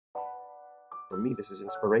For me, this is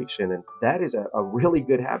inspiration. And that is a really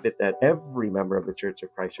good habit that every member of the Church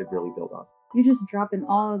of Christ should really build on. You're just dropping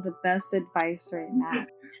all of the best advice right now.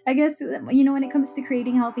 I guess, when it comes to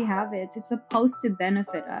creating healthy habits, it's supposed to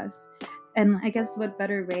benefit us. And I guess what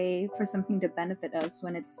better way for something to benefit us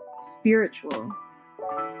when it's spiritual?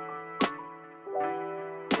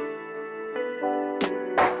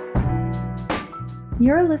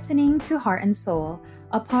 You're listening to Heart and Soul,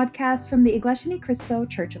 a podcast from the Iglesia Ni Cristo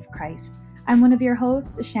Church of Christ. I'm one of your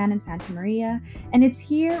hosts, Shannon Santamaria, and it's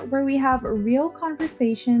here where we have real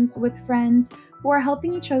conversations with friends who are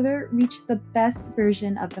helping each other reach the best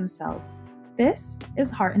version of themselves. This is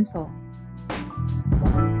Heart and Soul.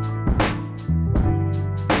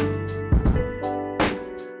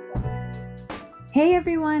 Hey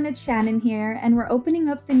everyone, it's Shannon here, and we're opening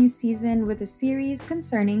up the new season with a series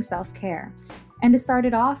concerning self-care. And to start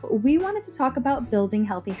it off, we wanted to talk about building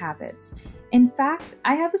healthy habits. In fact,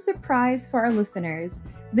 I have a surprise for our listeners.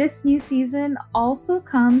 This new season also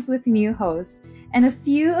comes with new hosts, and a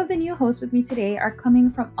few of the new hosts with me today are coming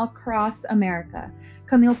from across America.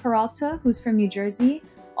 Camille Peralta, who's from New Jersey,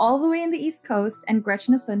 all the way in the East Coast, and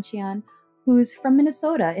Gretchen Asuncion, who's from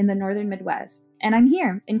Minnesota in the Northern Midwest. And I'm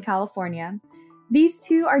here in California. These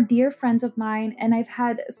two are dear friends of mine, and I've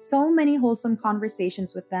had so many wholesome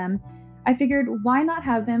conversations with them. I figured why not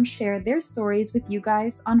have them share their stories with you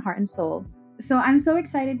guys on Heart and Soul. So I'm so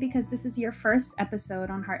excited because this is your first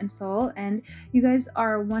episode on Heart and Soul, and you guys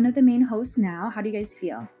are one of the main hosts now. How do you guys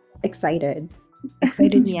feel? Excited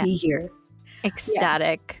to be here.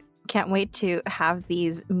 Ecstatic. Yes. Can't wait to have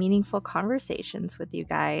these meaningful conversations with you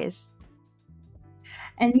guys.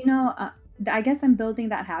 And I guess I'm building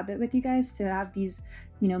that habit with you guys to have these,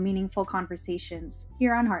 meaningful conversations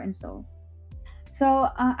here on Heart and Soul. So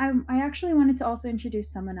I actually wanted to also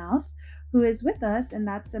introduce someone else who is with us, and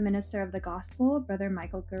that's the Minister of the Gospel, Brother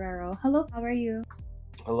Michael Guerrero. Hello, how are you?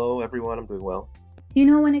 Hello, everyone. I'm doing well.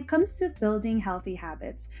 When it comes to building healthy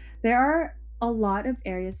habits, there are a lot of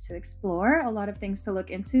areas to explore, a lot of things to look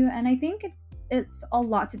into, and I think it's a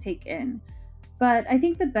lot to take in. But I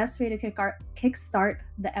think the best way to kickstart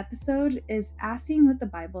the episode is asking what the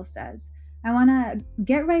Bible says. I want to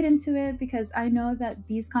get right into it because I know that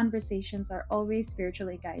these conversations are always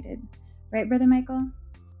spiritually guided. Right, Brother Michael?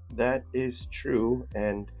 That is true.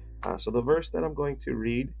 And so the verse that I'm going to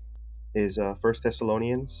read is 1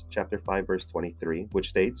 Thessalonians chapter 5, verse 23, which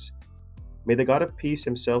states, "May the God of peace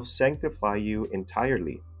himself sanctify you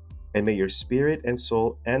entirely, and may your spirit and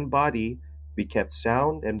soul and body be kept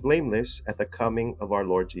sound and blameless at the coming of our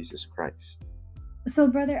Lord Jesus Christ." So,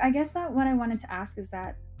 brother, I guess that what I wanted to ask is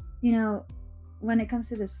that, when it comes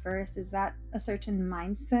to this verse, is that a certain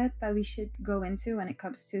mindset that we should go into when it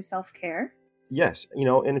comes to self-care? Yes.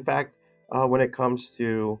 In fact, when it comes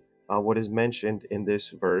to what is mentioned in this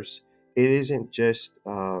verse, it isn't just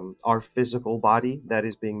our physical body that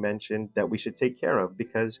is being mentioned that we should take care of,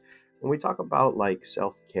 because when we talk about like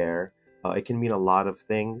self-care, it can mean a lot of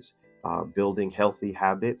things. Building healthy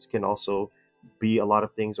habits can also be a lot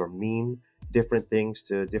of things or mean different things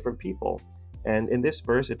to different people. And in this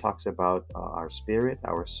verse, it talks about our spirit,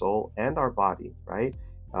 our soul, and our body, right?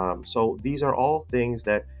 So these are all things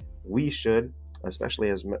that we should,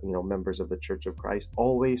 especially as members of the Church of Christ,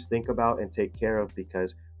 always think about and take care of,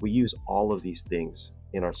 because we use all of these things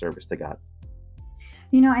in our service to God.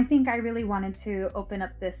 I think I really wanted to open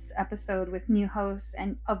up this episode with new hosts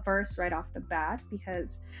and a verse right off the bat,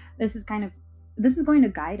 because this is going to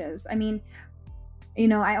guide us. I mean,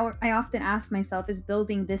 I often ask myself, is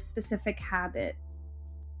building this specific habit,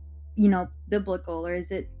 biblical, or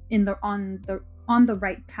is it on the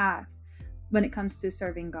right path when it comes to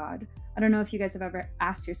serving God? I don't know if you guys have ever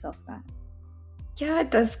asked yourself that. Yeah,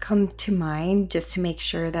 it does come to mind, just to make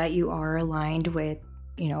sure that you are aligned with,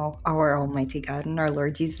 our Almighty God and our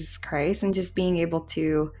Lord Jesus Christ, and just being able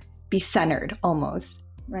to be centered almost.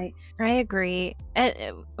 Right. I agree.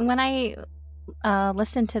 When I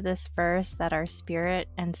listen to this verse, that our spirit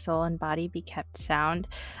and soul and body be kept sound,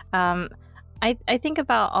 I think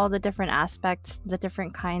about all the different aspects, the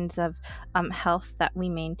different kinds of health that we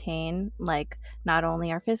maintain, like not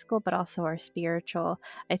only our physical, but also our spiritual.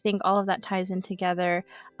 I think all of that ties in together,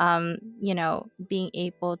 being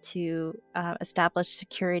able to establish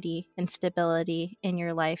security and stability in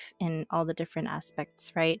your life in all the different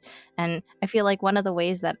aspects, right? And I feel like one of the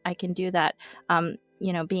ways that I can do that,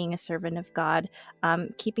 being a servant of God,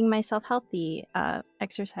 keeping myself healthy,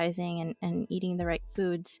 exercising and eating the right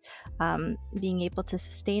foods, being able to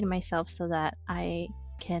sustain myself so that I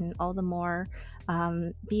can all the more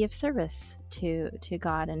be of service to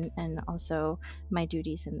God and also my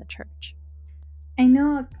duties in the church. I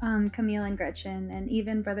know Camille and Gretchen and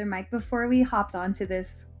even Brother Mike, before we hopped onto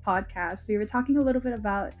this podcast, we were talking a little bit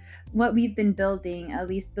about what we've been building, at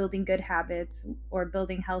least building good habits or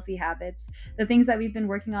building healthy habits, the things that we've been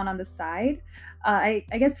working on the side. I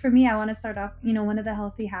guess for me, I want to start off, one of the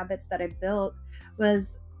healthy habits that I built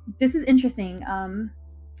was, this is interesting,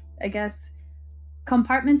 I guess,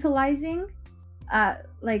 compartmentalizing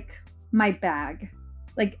like my bag.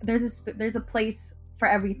 Like there's a place for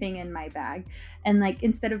everything in my bag, and like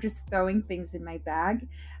instead of just throwing things in my bag,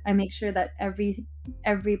 I make sure that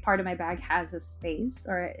every part of my bag has a space,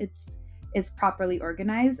 or it's properly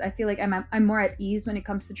organized. I feel like I'm more at ease when it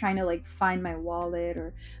comes to trying to like find my wallet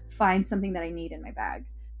or find something that I need in my bag.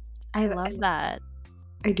 I love that.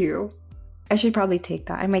 I do. I should probably take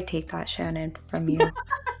that. I might take that, Shannon, from you.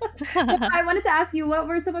 I wanted to ask you, what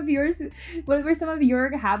were some of your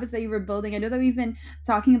habits that you were building? I know that we've been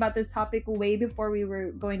talking about this topic way before we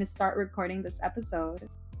were going to start recording this episode.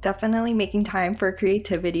 Definitely making time for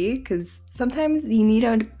creativity, because sometimes you need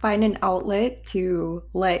to find an outlet to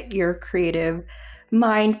let your creative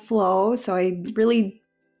mind flow. So I really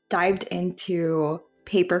dived into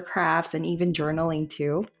paper crafts and even journaling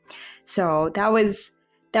too. So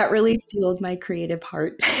that really fueled my creative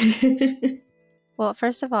heart. Well,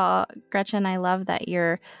 first of all, Gretchen, I love that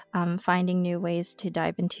you're finding new ways to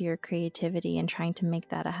dive into your creativity and trying to make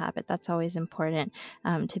that a habit. That's always important,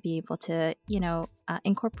 to be able to,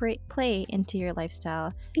 incorporate play into your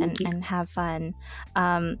lifestyle and have fun.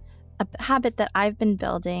 A habit that I've been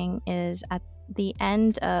building is at the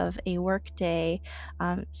end of a work day,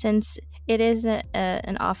 since it is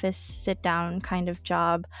an office sit-down kind of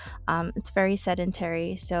job, it's very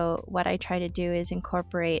sedentary. So what I try to do is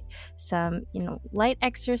incorporate some, light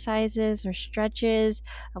exercises or stretches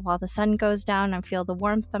while the sun goes down and feel the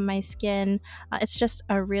warmth on my skin. It's just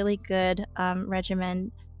a really good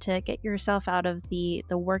regimen to get yourself out of the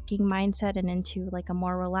working mindset and into like a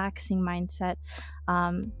more relaxing mindset.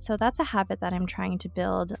 So that's a habit that I'm trying to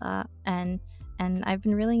build, and I've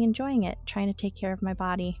been really enjoying it, trying to take care of my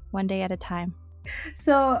body one day at a time.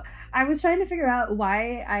 So I was trying to figure out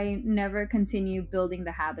why I never continue building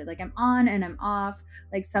the habit. Like I'm on and I'm off.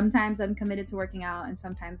 Like sometimes I'm committed to working out and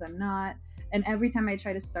sometimes I'm not. And every time I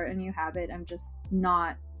try to start a new habit, I'm just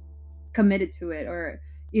not committed to it, or,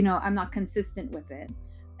 I'm not consistent with it.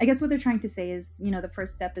 I guess what they're trying to say is, the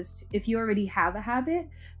first step is, if you already have a habit,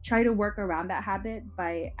 try to work around that habit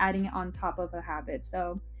by adding it on top of a habit.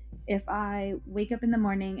 So if I wake up in the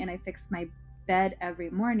morning and I fix my bed every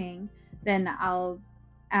morning, then I'll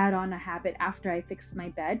add on a habit after I fix my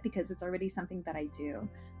bed, because it's already something that I do.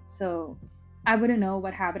 So I wouldn't know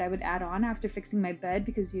what habit I would add on after fixing my bed,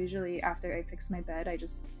 because usually after I fix my bed, I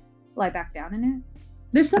just lie back down in it.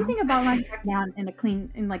 There's something about lying back down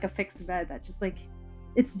in like a fixed bed that just like,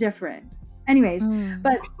 it's different. Anyways,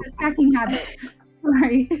 but stacking habits,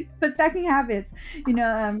 right? But stacking habits,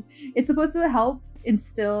 it's supposed to help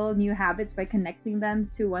instill new habits by connecting them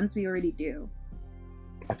to ones we already do.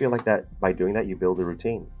 I feel like that by doing that, you build a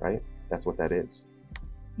routine, right? That's what that is.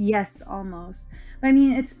 Yes, almost. But I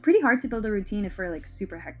mean, it's pretty hard to build a routine if we're like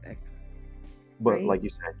super hectic. But right? like you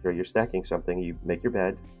said, you're stacking something, you make your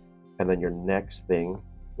bed, and then your next thing,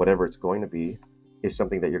 whatever it's going to be, is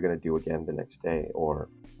something that you're going to do again the next day or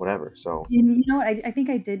whatever. So you know what? I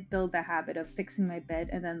think I did build the habit of fixing my bed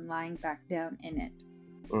and then lying back down in it.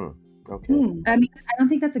 Okay. I mean, I don't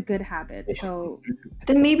think that's a good habit. So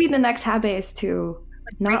then maybe the next habit is to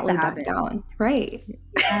not lay back habit down, right?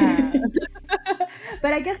 Yeah.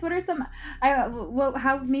 But I guess what are some?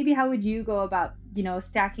 How would you go about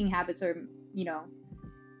stacking habits, or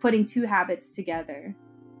putting two habits together?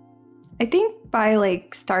 I think by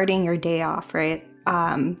like starting your day off, right?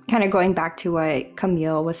 Kind of going back to what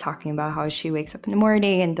Camille was talking about, how she wakes up in the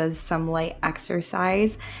morning and does some light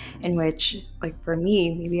exercise, in which, like for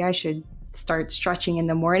me, maybe I should start stretching in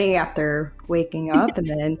the morning after waking up, and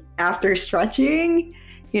then after stretching,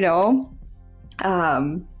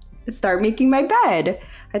 start making my bed.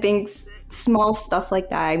 I think small stuff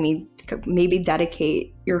like that. I mean, maybe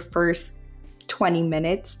dedicate your first 20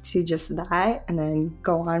 minutes to just that, and then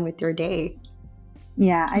go on with your day.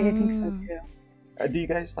 Yeah, I think so too. Do you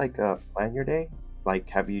guys plan your day? Like,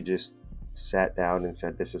 have you just sat down and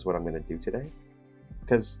said, this is what I'm going to do today?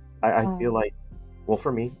 Because I feel like, well,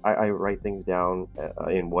 for me, I write things down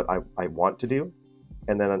in what I want to do,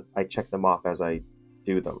 and then I check them off as I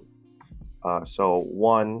do them. So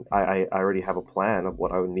one, I already have a plan of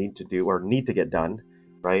what I would need to do or need to get done,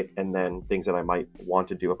 right? And then things that I might want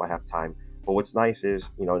to do if I have time. But what's nice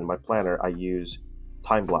is, in my planner, I use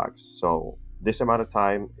time blocks. So this amount of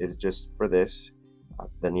time is just for this,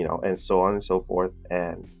 then, and so on and so forth.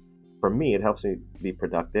 And for me, it helps me be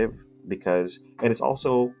productive because, and it's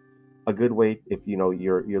also a good way if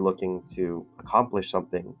you're looking to accomplish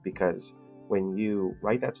something, because when you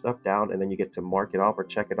write that stuff down and then you get to mark it off or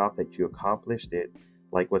check it off that you accomplished it,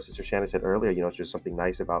 like what Sister Shannon said earlier, it's just something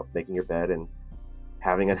nice about making your bed and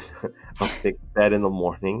having a fixed bed in the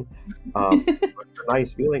morning. It's a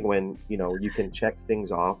nice feeling when you can check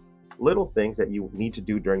things off, little things that you need to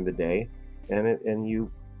do during the day, and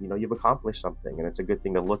you've accomplished something, and it's a good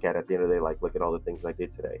thing to look at the end of the day, like, look at all the things I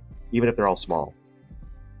did today, even if they're all small.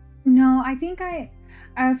 No, I think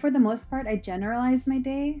for the most part, I generalize my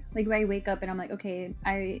day. Like, I wake up and I'm like, okay,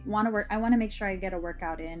 I want to work. I want to make sure I get a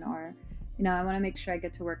workout in, or, I want to make sure I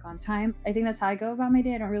get to work on time. I think that's how I go about my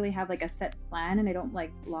day. I don't really have like a set plan, and I don't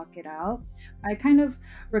like block it out. I kind of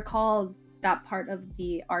recall that part of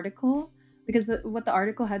the article, because what the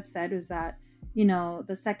article had said was that,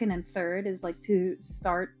 the second and third is like to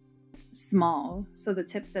start small. So the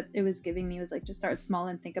tips that it was giving me was like, just start small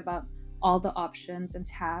and think about all the options and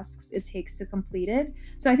tasks it takes to complete it.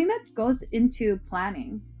 So I think that goes into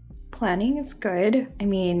planning. Planning is good. I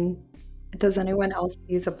mean, does anyone else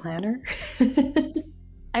use a planner?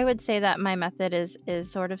 I would say that my method is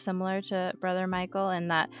sort of similar to Brother Michael in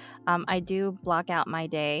that I do block out my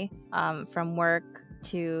day, from work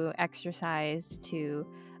to exercise to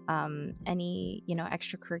any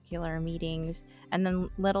extracurricular meetings, and then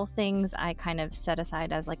little things I kind of set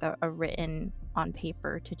aside as like a written on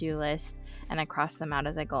paper to-do list, and I cross them out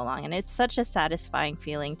as I go along. And it's such a satisfying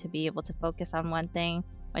feeling to be able to focus on one thing.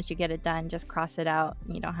 Once you get it done, just cross it out.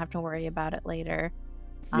 You don't have to worry about it later.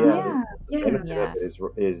 The benefit of it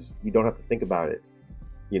is you don't have to think about it.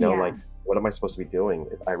 Like, what am I supposed to be doing?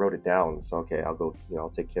 If I wrote it down, so okay, I'll go. I'll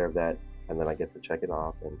take care of that, and then I get to check it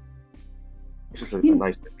off, and it's just a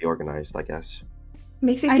nice to be organized, I guess.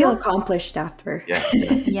 Makes you feel accomplished after. Yeah.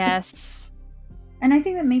 Yes. And I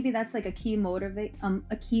think that maybe that's like a key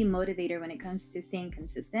motivator when it comes to staying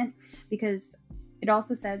consistent, because it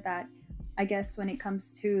also said that, I guess, when it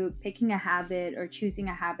comes to picking a habit or choosing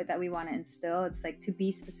a habit that we want to instill, it's like to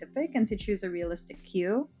be specific and to choose a realistic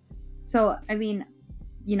cue. So, I mean,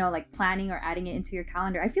 like planning or adding it into your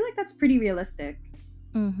calendar, I feel like that's pretty realistic.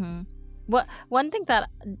 Mm-hmm. One thing that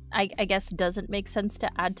I guess doesn't make sense to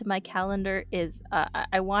add to my calendar is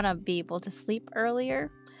I want to be able to sleep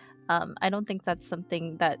earlier. I don't think that's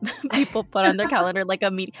something that people put on their calendar, like a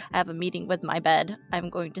meeting. I have a meeting with my bed. I'm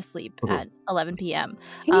going to sleep at 11 p.m.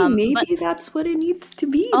 Hey, maybe that's what it needs to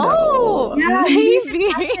be. Oh, yeah,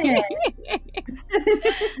 maybe.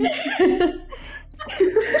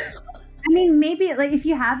 I mean, maybe like if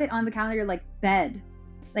you have it on the calendar, like bed,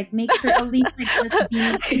 like make sure at least like just be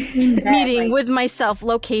in bed, meeting like, with myself,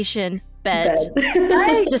 location, bed.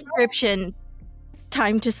 Description,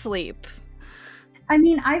 time to sleep. I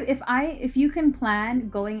mean, if you can plan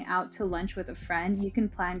going out to lunch with a friend, you can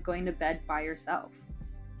plan going to bed by yourself.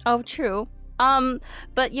 Oh, true.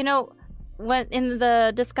 But when in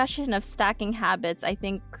the discussion of stacking habits, I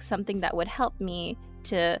think something that would help me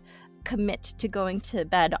to commit to going to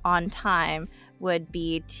bed on time would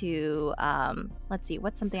be to let's see,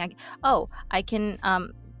 what's something I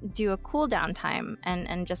can do a cool down time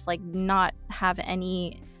and just like not have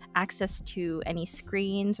any access to any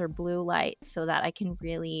screens or blue light, so that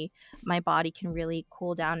my body can really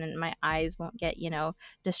cool down and my eyes won't get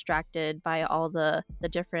distracted by all the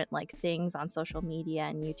different like things on social media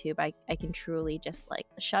and YouTube. I can truly just like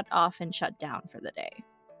shut off and shut down for the day.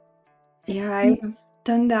 Yeah, I've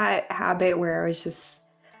done that habit where it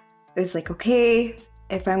was like, okay,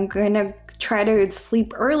 if I'm gonna try to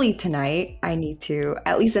sleep early tonight, I need to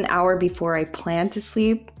at least an hour before I plan to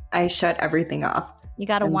sleep, I shut everything off. You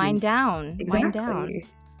gotta wind down. Exactly. Wind down.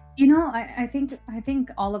 I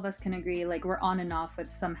think all of us can agree, like we're on and off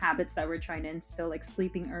with some habits that we're trying to instill, like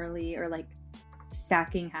sleeping early or like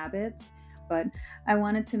stacking habits. But I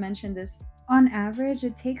wanted to mention this. On average,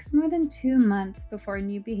 it takes more than 2 months before a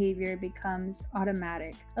new behavior becomes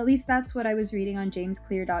automatic. At least that's what I was reading on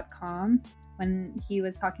jamesclear.com when he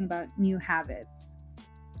was talking about new habits.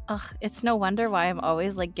 It's no wonder why I'm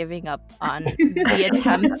always like giving up on the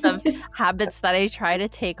attempts of habits that I try to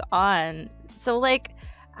take on. So like,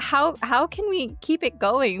 how can we keep it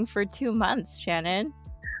going for 2 months, Shannon?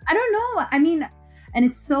 I don't know. I mean, and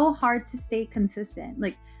it's so hard to stay consistent.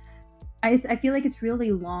 Like, I feel like it's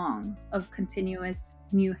really long of continuous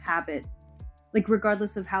new habit. Like,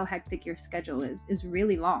 regardless of how hectic your schedule is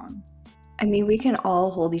really long. I mean, we can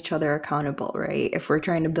all hold each other accountable, right? If we're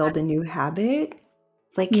trying to build a new habit.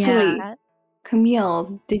 It's like, hey,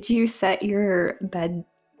 Camille, did you set your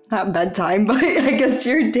not bedtime, but I guess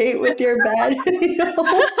your date with your bed?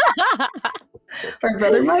 Or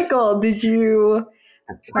Brother Michael, did you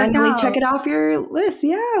Randomly check out. it off your list.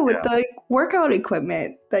 Yeah, with Yeah. the workout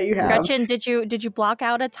equipment that you have. Gretchen, did you block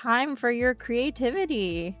out a time for your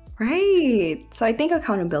creativity? Right. So I think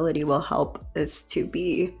accountability will help this to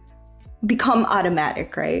become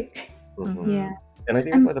automatic, right? Mhm. Yeah. And I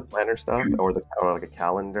think that's why the planner stuff or like a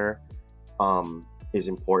calendar is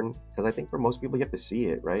important, because I think for most people you have to see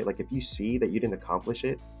it, right? Like if you see that you didn't accomplish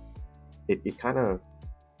it, it kind of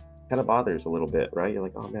bothers a little bit, right? You're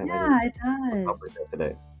like, oh man, I Yeah, didn't it accomplish does. that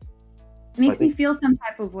today. It makes I me think- feel some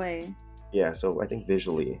type of way. Yeah, so I think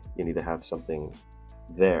visually you need to have something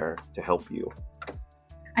there to help you.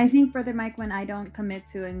 I think, Brother Mike, when I don't commit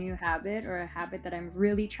to a new habit or a habit that I'm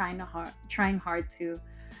really trying hard to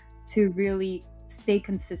really stay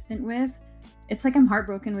consistent with, it's like I'm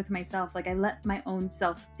heartbroken with myself. Like I let my own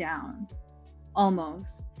self down,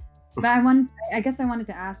 almost. But I guess I wanted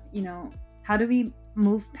to ask, how do we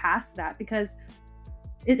move past that? Because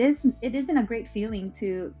it isn't a great feeling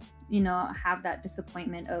to, have that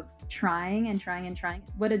disappointment of trying and trying and trying.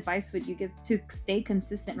 What advice would you give to stay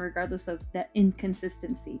consistent regardless of that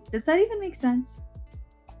inconsistency? Does that even make sense?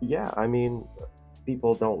 Yeah, I mean,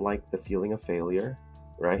 people don't like the feeling of failure,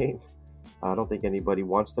 right? I don't think anybody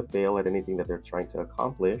wants to fail at anything that they're trying to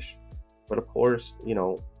accomplish. But of course,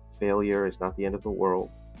 failure is not the end of the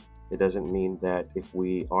world. It doesn't mean that if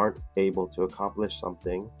we aren't able to accomplish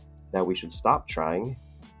something, that we should stop trying,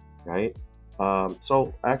 right?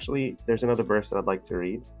 So actually, there's another verse that I'd like to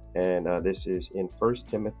read, and this is in 1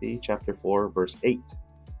 Timothy chapter 4, verse 8.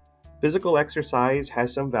 Physical exercise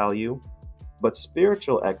has some value, but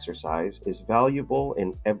spiritual exercise is valuable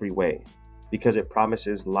in every way because it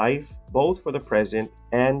promises life both for the present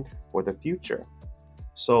and for the future.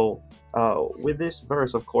 So with this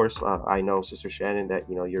verse, of course, I know, Sister Shannon, that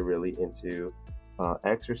you're really into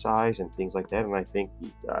exercise and things like that, and I think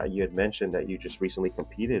you had mentioned that you just recently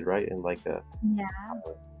competed, right, in like a Yeah.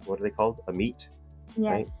 what are they called, a meet?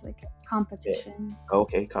 Yes, like a competition.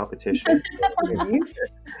 Okay, competition. Nice.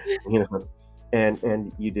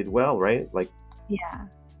 And you did well, right? Like, Yeah.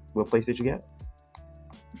 what place did you get?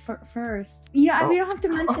 First. Yeah, Oh. we don't have to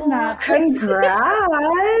mention that. Congrats.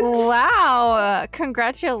 Wow!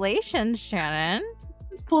 Congratulations, Shannon.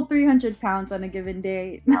 Just pull 300 pounds on a given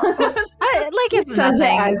day. Like it's Says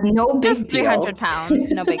nothing. it as no big Just deal. 300 pounds,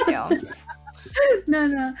 no big deal.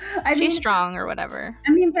 No. She's strong or whatever.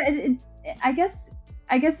 I mean, but I guess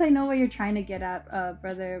I know what you're trying to get at,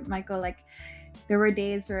 Brother Michael. Like, there were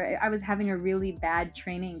days where I was having a really bad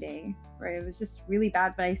training day, where it was just really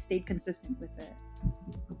bad, but I stayed consistent with it.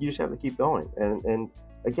 You just have to keep going. And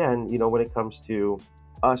again, when it comes to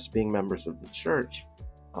us being members of the church,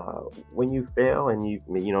 when you fail and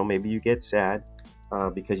maybe you get sad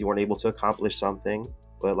because you weren't able to accomplish something,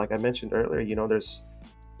 but like I mentioned earlier, there's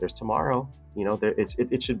tomorrow.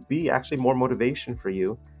 It should be actually more motivation for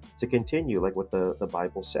you to continue, like what the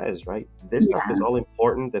Bible says, right? This stuff is all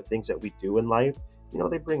important. The things that we do in life,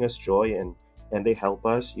 they bring us joy and they help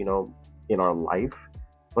us, in our life.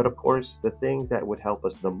 But of course, the things that would help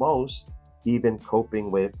us the most, even coping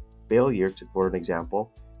with failure, for an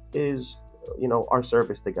example, is our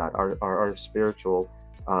service to God, our spiritual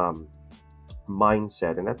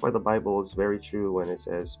mindset. And that's why the Bible is very true when it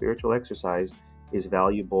says spiritual exercise is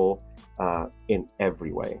valuable in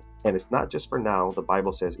every way. And it's not just for now. The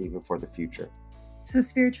Bible says even for the future. So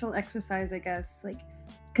spiritual exercise, I guess, like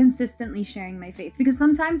consistently sharing my faith, because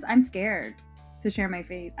sometimes I'm scared to share my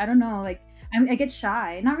faith. I don't know, like I get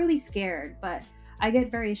shy, not really scared, but I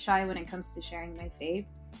get very shy when it comes to sharing my faith,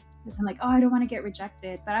 because I'm like, oh, I don't want to get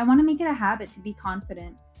rejected, but I want to make it a habit to be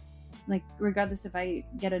confident, like regardless if I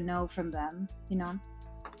get a no from them,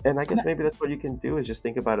 And I guess maybe that's what you can do, is just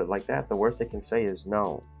think about it like that. The worst they can say is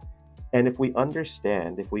no. And if we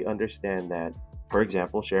understand that, for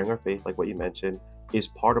example, sharing our faith, like what you mentioned, is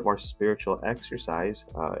part of our spiritual exercise,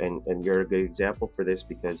 and you're a good example for this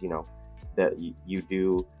because that you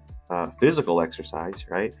do physical exercise,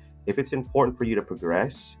 right? If it's important for you to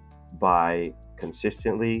progress by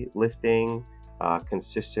consistently lifting,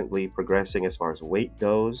 consistently progressing as far as weight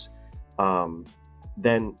goes,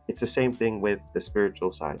 then it's the same thing with the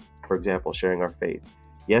spiritual side. For example, sharing our faith.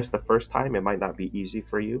 Yes, the first time it might not be easy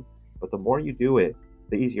for you, but the more you do it,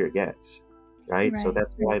 the easier it gets, right? So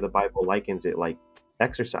that's why the Bible likens it like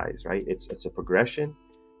exercise, right? It's a progression,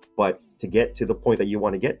 but to get to the point that you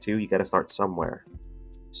want to get to, you got to start somewhere.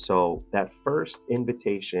 So that first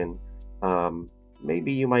invitation,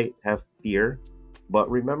 maybe you might have fear, but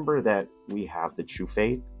remember that we have the true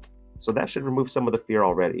faith. So that should remove some of the fear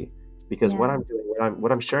already, because what I'm doing,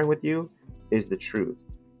 what I'm sharing with you is the truth.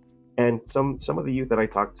 And some of the youth that I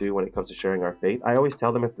talk to when it comes to sharing our faith, I always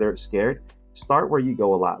tell them, if they're scared, start where you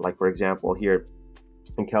go a lot. Like, for example, here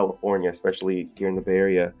in California, especially here in the Bay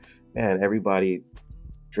Area, and everybody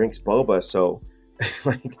drinks boba. So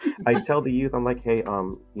like I tell the youth, I'm like, hey,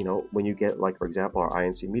 when you get, like, for example, our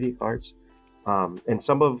INC media cards, and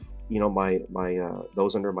some of, my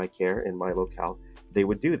those under my care in my locale, they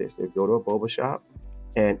would do this. They'd go to a boba shop,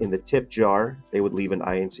 and in the tip jar, they would leave an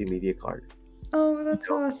INC media card. Oh, that's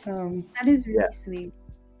awesome. That is really Yeah. sweet.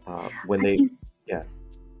 When I they, think, yeah,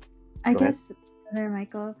 I go ahead. guess, Brother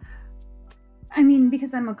Michael, I mean,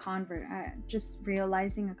 because I'm a convert, just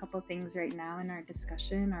realizing a couple things right now in our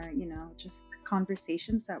discussion, or, just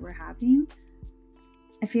conversations that we're having.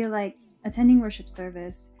 I feel like attending worship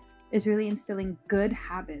service is really instilling good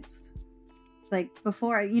habits. Like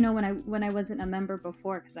before, when I wasn't a member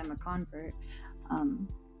before, because I'm a convert, um,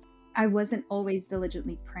 I wasn't always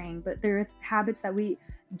diligently praying, but there are habits that we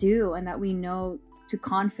do and that we know to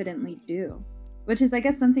confidently do, which is, I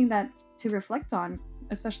guess, something that to reflect on,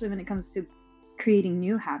 especially when it comes to creating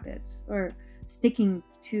new habits or sticking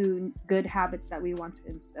to good habits that we want to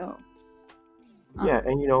instill. Yeah,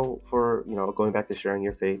 and for going back to sharing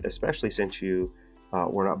your faith, especially since you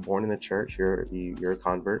were not born in the church, you're a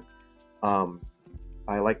convert.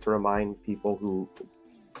 I like to remind people who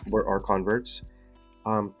are converts.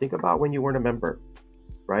 Think about when you weren't a member,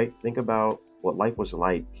 right? Think about what life was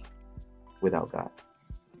like without God,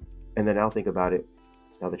 and then now think about it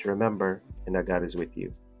now that you're a member and that God is with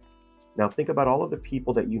you. Now think about all of the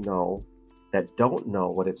people that you know that don't know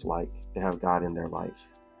what it's like to have God in their life.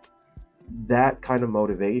 That kind of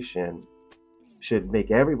motivation should make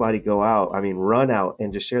everybody go out, run out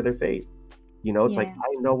and just share their faith. It's like, Yeah.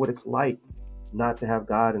 I know what it's like not to have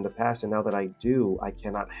God in the past, and now that I do, I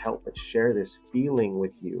cannot help but share this feeling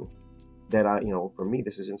with you that for me,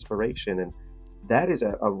 this is inspiration. And that is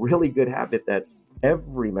a really good habit that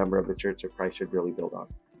every member of the Church of Christ should really build on.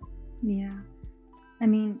 Yeah. I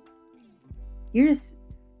mean, you're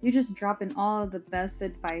just dropping all the best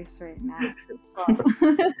advice right now.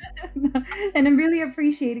 And I'm really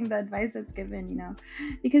appreciating the advice that's given,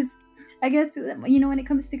 because I guess, when it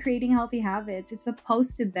comes to creating healthy habits, it's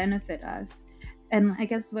supposed to benefit us. And I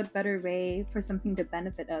guess what better way for something to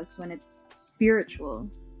benefit us when it's spiritual,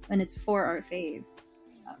 when it's for our faith?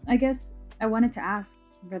 I guess I wanted to ask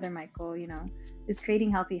Brother Michael, is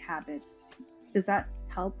creating healthy habits, does that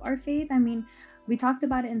help our faith? I mean, we talked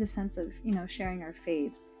about it in the sense of, sharing our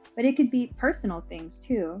faith, but it could be personal things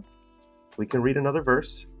too. We can read another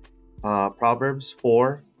verse, Proverbs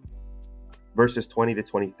 4, verses 20 to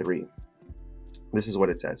 23. This is what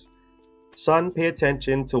it says. Son, pay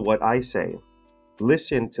attention to what I say.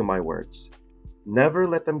 Listen to my words. Never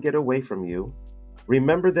let them get away from you.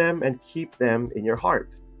 Remember them and keep them in your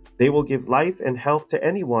heart. They will give life and health to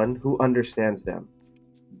anyone who understands them.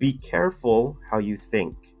 Be careful how you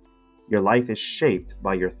think. Your life is shaped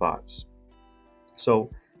by your thoughts.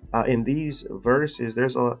 So in these verses,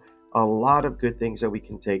 there's a lot of good things that we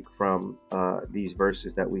can take from these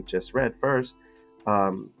verses that we just read. First,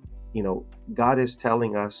 God is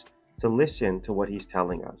telling us to listen to what he's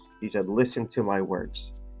telling us. He said, listen to my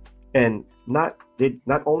words. And not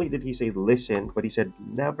only did he say listen, but he said,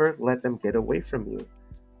 never let them get away from you,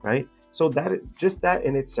 right? So that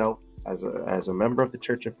in itself, as a member of the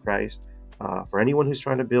Church of Christ, for anyone who's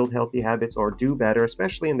trying to build healthy habits or do better,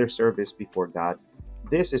 especially in their service before God,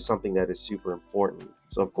 this is something that is super important.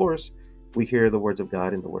 So of course, we hear the words of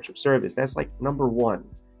God in the worship service. That's like number one.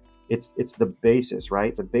 It's the basis,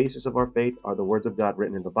 right? The basis of our faith are the words of God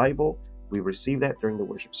written in the Bible. We receive that during the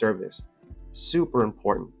worship service. Super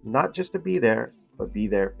important, not just to be there, but be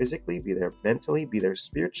there physically, be there mentally, be there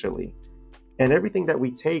spiritually. And everything that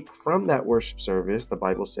we take from that worship service, the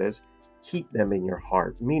Bible says, keep them in your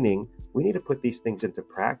heart, meaning we need to put these things into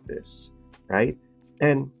practice, right?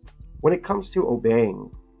 And when it comes to obeying,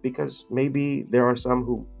 because maybe there are some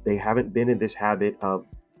who they haven't been in this habit of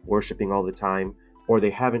worshiping all the time, or they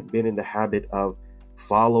haven't been in the habit of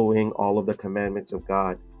following all of the commandments of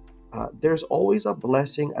God, there's always a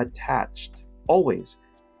blessing attached, always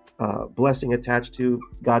blessing attached to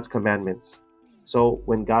God's commandments. So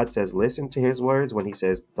when God says, listen to his words, when he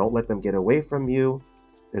says, don't let them get away from you,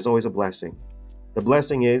 there's always a blessing. The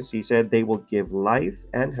blessing is, he said, they will give life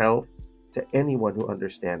and health to anyone who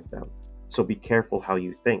understands them. So be careful how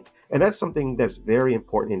you think. And that's something that's very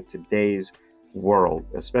important in today's world,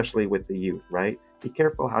 especially with the youth, right? Be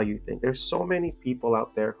careful how you think. There's so many people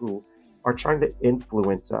out there who are trying to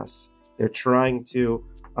influence us. They're trying to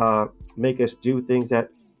make us do things that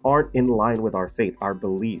aren't in line with our faith, our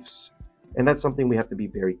beliefs. And that's something we have to be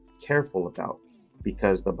very careful about,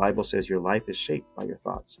 because the Bible says your life is shaped by your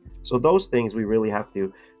thoughts. So those things we really have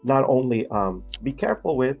to not only be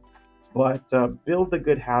careful with, but build the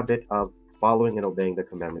good habit of following and obeying the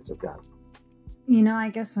commandments of God. I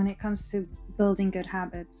guess when it comes to building good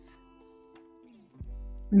habits,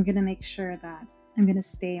 I'm going to make sure that I'm going to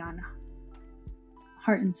stay on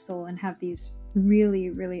Heart and Soul and have these really,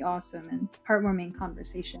 really awesome and heartwarming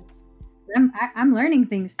conversations. I'm learning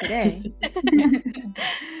things today.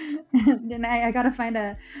 And I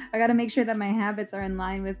gotta make sure that my habits are in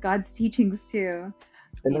line with God's teachings too.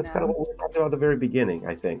 And that's kind of what we talked about at the very beginning,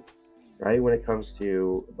 I think, right? When it comes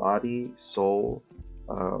to body, soul,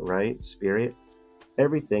 right, spirit,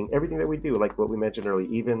 everything that we do, like what we mentioned earlier,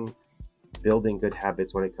 even building good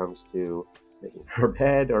habits when it comes to making our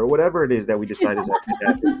bed or whatever it is that we decide is a good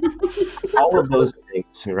habit. All of those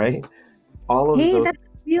things, right? All of those. That's a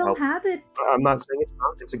real habit. I'm not saying it's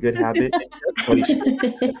not. It's a good habit.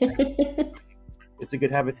 It's a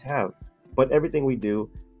good habit to have. But everything we do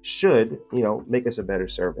should, make us a better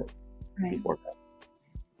servant. Right. Before that.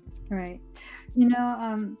 Right.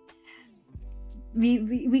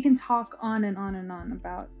 We can talk on and on and on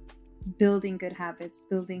about building good habits,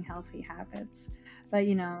 building healthy habits, but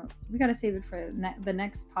we got to save it for the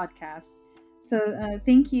next podcast. So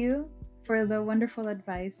thank you for the wonderful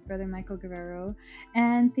advice, Brother Michael Guerrero,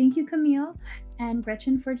 and thank you, Camille and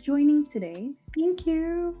Gretchen, for joining today. Thank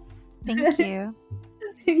you. Thank you.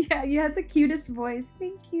 Yeah, you had the cutest voice.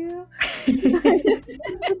 Thank you.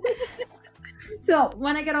 So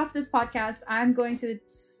when I get off this podcast, I'm going to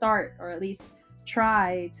start, or at least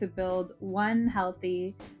try to build one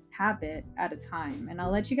healthy habit at a time, and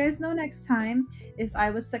I'll let you guys know next time if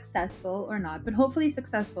I was successful or not, but hopefully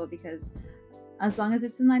successful, because as long as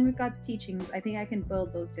it's in line with God's teachings, I think I can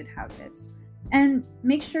build those good habits. And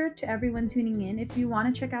make sure, to everyone tuning in, if you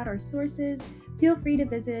want to check out our sources, feel free to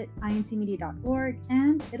visit incmedia.org,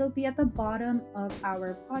 and it'll be at the bottom of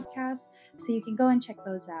our podcast, so you can go and check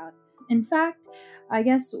those out. In fact, I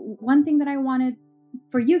guess one thing that I wanted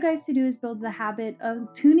for you guys to do is build the habit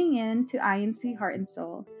of tuning in to INC Heart and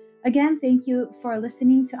Soul. Again, thank you for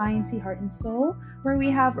listening to INC Heart and Soul, where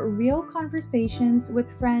we have real conversations with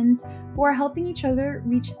friends who are helping each other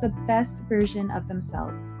reach the best version of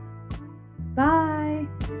themselves. Bye.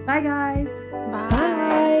 Bye, guys.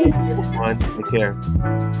 Bye. Everyone, take care.